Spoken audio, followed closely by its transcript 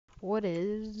What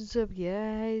is up,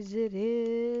 guys? It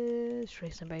is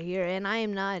Trayson here, and I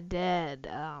am not dead.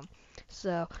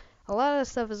 So a lot of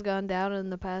stuff has gone down in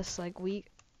the past week,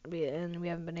 and we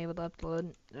haven't been able to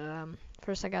upload.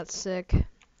 First I got sick,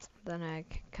 then I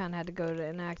kind of had to go to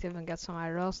inactive and get some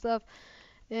IRL stuff,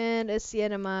 and it's the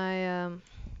end of my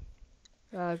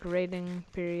grading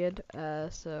period.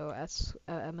 So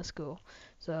at my school,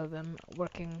 so I've been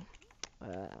working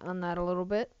on that a little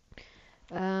bit.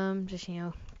 Just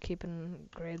keeping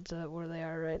grades where they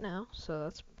are right now, so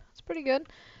that's pretty good.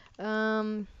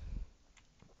 Um,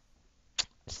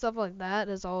 Stuff like that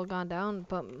has all gone down,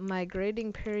 but my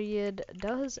grading period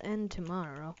does end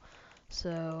tomorrow,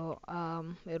 so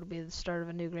it'll be the start of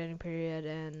a new grading period,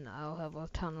 and I'll have a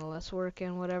ton of less work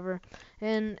and whatever,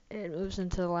 and it moves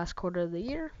into the last quarter of the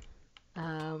year.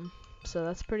 So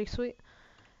that's pretty sweet.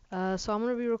 So I'm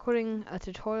going to be recording a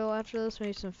tutorial after this,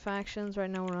 maybe some factions. Right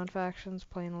now we're on factions,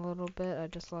 playing a little bit. I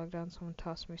just logged on, someone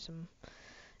tossed me some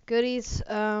goodies,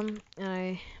 and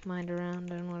I mined around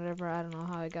and whatever. I don't know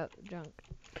how I got junk.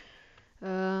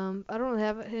 I don't really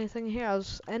have anything here. I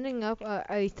was ending up,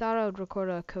 I thought I would record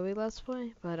a Koei Let's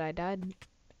Play, but I died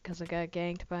because I got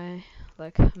ganked by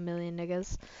like a million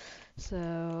niggas.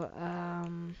 So,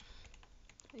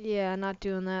 yeah, not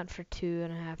doing that for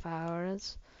 2.5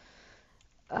 hours.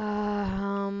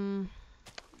 Um,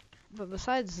 but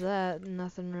besides that,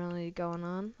 nothing really going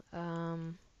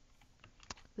on.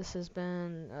 This has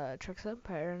been Trux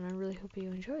Empire, and I really hope you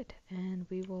enjoyed. And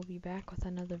we will be back with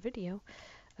another video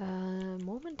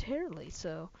momentarily.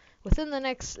 So within the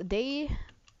next day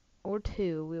or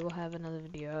two, we will have another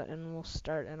video out, and we'll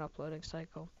start an uploading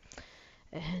cycle.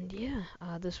 And yeah,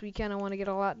 this weekend I want to get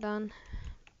a lot done,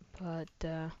 but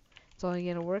it's only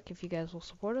gonna work if you guys will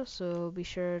support us. So be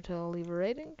sure to leave a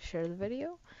rating, share the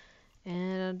video,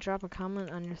 and drop a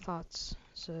comment on your thoughts.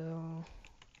 So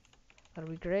that'll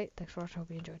be great. Thanks for watching.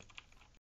 Hope you enjoyed.